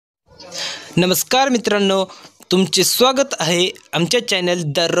नमस्कार मित्रांनो, तुमचे स्वागत आहे आमच्या चॅनल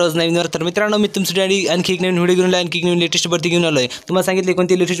दररोज नवीनवर. तर मित्रांनो, मी तुमच्यासाठी आणखी एक नवीन व्हिडिओ घेऊन आलो, आणखी एक नवीन लेटेस्ट भरती घेऊन आलो आहे. तुम्हाला सांगितले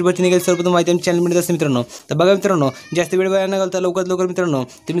कोणती लेटेस्ट भरती निघेल सर्वप्रथम माहिती आमच्या चॅनलमध्ये असते मित्रांनो. तर बघा मित्रांनो, जास्त वेळ वाया न घालता लवकरात लवकर मित्रांनो,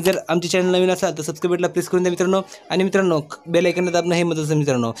 तुम्ही जर आमचे चॅनल नवीन असाल तर सबस्क्राईब बटनला प्रेस करून द्या मित्रांनो. आणि मित्रांनो, बेल आयकॉन दाबणं हे महत्त्वाचं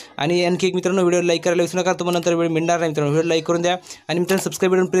मित्रांनो. आणि आणखी एक मित्रांनो, व्हिडिओ लाईक करायला विसरू नका, तुम्हाला नंतर वेळ मिळणार नाही मित्रांनो. व्हिडिओ लाईक करून द्या आणि मित्रांनो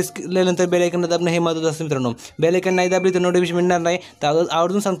सबस्क्राईब बटन प्रेस केल्यानंतर बेल आयकॉन दाबणं हे महत्त्वाचं असतं मित्रांनो. बेल आयकॉन नाही दाबली तर नोटिफिकेशन मिळणार नाही. तर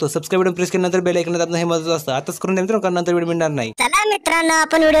आवर्जून सांगतो, सबस्क्राईब बटन प्रेस केल्यानंतर बेल आयकॉन दाबणं हे महत्त्वाचं असतं. आताच करून द्या मित्रांनो, कारण नंतर वेळ मिळणार नाही. चला मित्रांनो,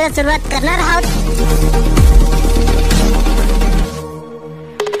 आपण व्हिडिओला सुरुवात करणार आहोत.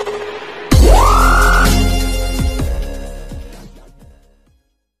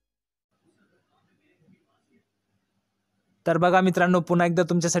 तर बघा मित्रांनो, पुन्हा एकदा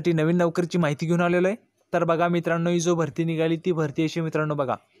तुमच्यासाठी नवीन नोकरीची माहिती घेऊन आलेलो आहे. तर बघा मित्रांनो, ही जो भरती निघाली ती भरती अशी मित्रांनो,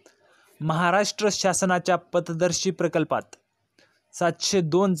 बघा महाराष्ट्र शासनाच्या पथदर्शी प्रकल्पात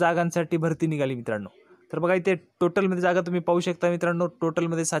 702 जागांसाठी भरती निघाली मित्रांनो. तर बघा इथे टोटलमध्ये जागा तुम्ही पाहू शकता मित्रांनो.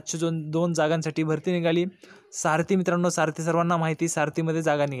 टोटलमध्ये 702 जागांसाठी भरती निघाली. सारथी मित्रांनो, सारथी सर्वांना माहिती, सारथीमध्ये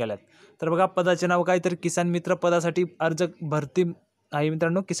जागा निघाल्यात. तर बघा पदाचे नाव काय, तर किसान मित्र पदासाठी अर्ज भरती आहे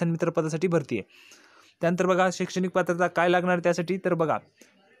मित्रांनो. किसान मित्र पदासाठी भरती आहे. त्यानंतर बघा शैक्षणिक पात्रता काय लागणार त्यासाठी, तर बघा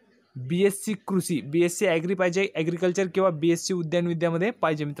BSc कृषी, BSc ॲग्री पाहिजे, ॲग्रिकल्चर किंवा BSc उद्यानविद्यामध्ये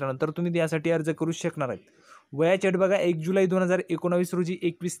पाहिजे मित्रांनो. तर तुम्ही यासाठी अर्ज करू शकणार आहेत. वयाची अट बघा 1 जुलै 2019 रोजी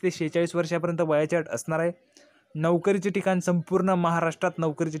 21 ते 46 वर्षापर्यंत वयाची अट असणार आहे. नोकरीचे ठिकाण संपूर्ण महाराष्ट्रात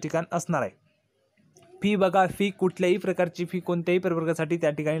नोकरीचे ठिकाण असणार आहे. फी बघा, फी कुठल्याही प्रकारची फी कोणत्याही प्रवर्गासाठी त्या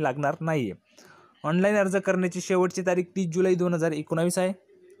ठिकाणी लागणार नाही आहे. ऑनलाईन अर्ज करण्याची शेवटची तारीख 30 जुलै 2019 आहे.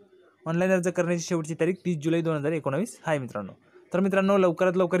 ऑनलाईन अर्ज करण्याची शेवटची तारीख 30 जुलै 2019 आहे मित्रांनो. तर मित्रांनो,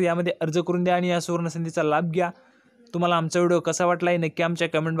 लवकरात लवकर यामध्ये अर्ज करून द्या आणि या सुवर्ण संधीचा लाभ घ्या. तुम्हाला आमचा व्हिडिओ कसा वाटला आहे नक्की आमच्या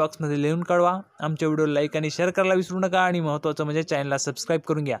कमेंट बॉक्समध्ये लिहून कळवा. आमच्या व्हिडिओ लाईक आणि शेअर करायला विसरू नका आणि महत्त्वाचं म्हणजे चॅनलला सबस्क्राईब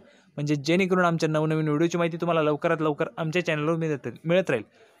करून घ्या, म्हणजे जेणेकरून आमच्या नवनवीन व्हिडिओची माहिती तुम्हाला लवकरात लवकर आमच्या चॅनलवर मिळत राहील.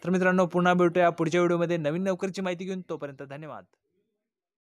 तर मित्रांनो, पुन्हा भेटूया पुढच्या व्हिडिओमध्ये नवीन नोकरीची माहिती घेऊन. तोपर्यंत धन्यवाद.